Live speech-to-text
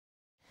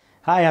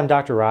Hi, I'm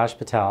Dr. Raj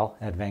Patel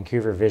at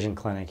Vancouver Vision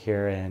Clinic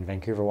here in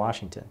Vancouver,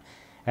 Washington.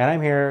 And I'm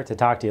here to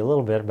talk to you a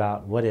little bit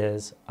about what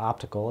is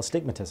optical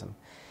astigmatism.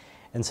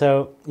 And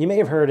so you may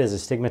have heard as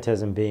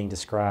astigmatism being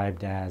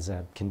described as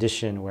a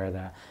condition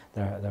where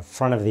the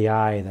front of the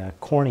eye, the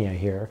cornea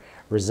here,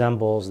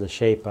 resembles the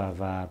shape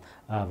of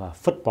a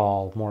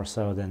football more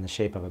so than the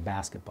shape of a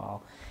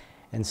basketball.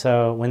 And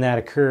so when that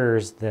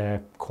occurs,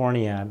 the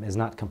cornea is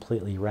not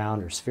completely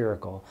round or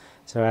spherical.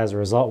 So as a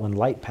result, when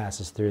light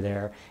passes through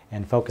there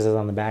and focuses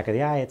on the back of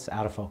the eye, it's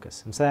out of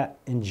focus. And so that,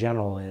 in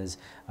general, is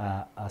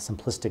a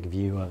simplistic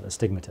view of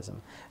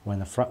astigmatism, when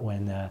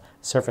the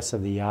surface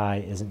of the eye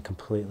isn't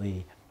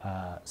completely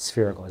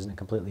spherical, isn't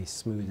completely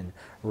smooth and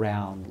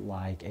round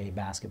like a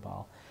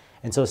basketball.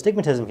 And so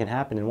astigmatism can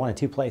happen in one of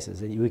two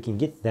places. We can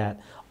get that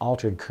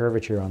altered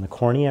curvature on the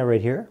cornea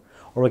right here,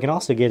 or we can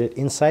also get it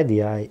inside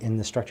the eye in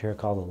the structure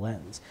called the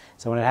lens.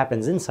 So when it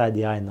happens inside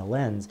the eye in the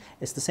lens,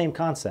 it's the same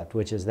concept,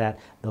 which is that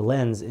the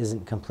lens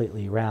isn't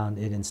completely round.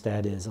 It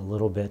instead is a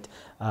little bit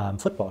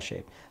football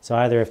shaped. So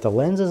either if the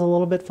lens is a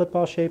little bit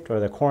football shaped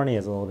or the cornea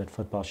is a little bit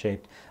football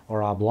shaped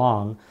or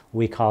oblong,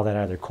 we call that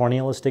either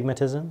corneal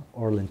astigmatism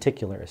or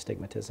lenticular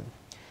astigmatism.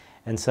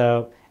 And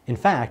so, in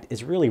fact,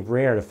 it's really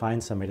rare to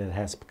find somebody that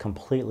has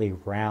completely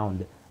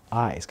round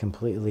eyes,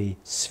 completely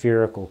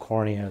spherical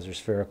corneas or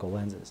spherical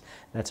lenses.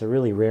 That's a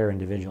really rare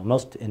individual.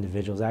 Most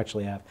individuals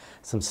actually have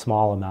some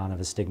small amount of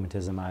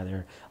astigmatism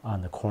either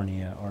on the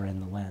cornea or in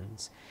the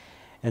lens.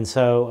 And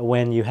so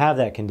when you have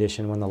that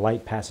condition, when the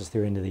light passes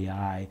through into the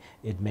eye,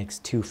 it makes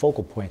two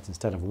focal points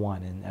instead of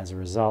one. And as a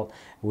result,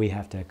 we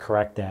have to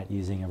correct that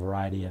using a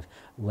variety of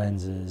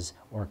lenses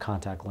or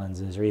contact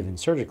lenses, or even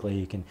surgically,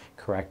 you can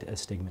correct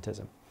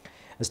astigmatism.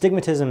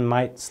 Astigmatism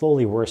might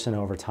slowly worsen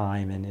over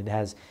time, and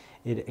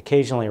it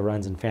occasionally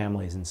runs in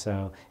families, and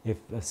so if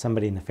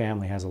somebody in the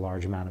family has a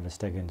large amount of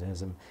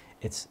astigmatism,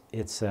 it's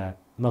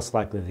most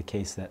likely the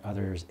case that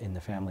others in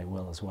the family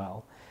will as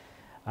well.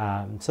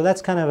 So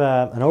that's kind of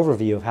an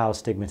overview of how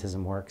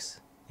astigmatism works,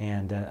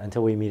 and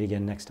until we meet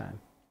again next time.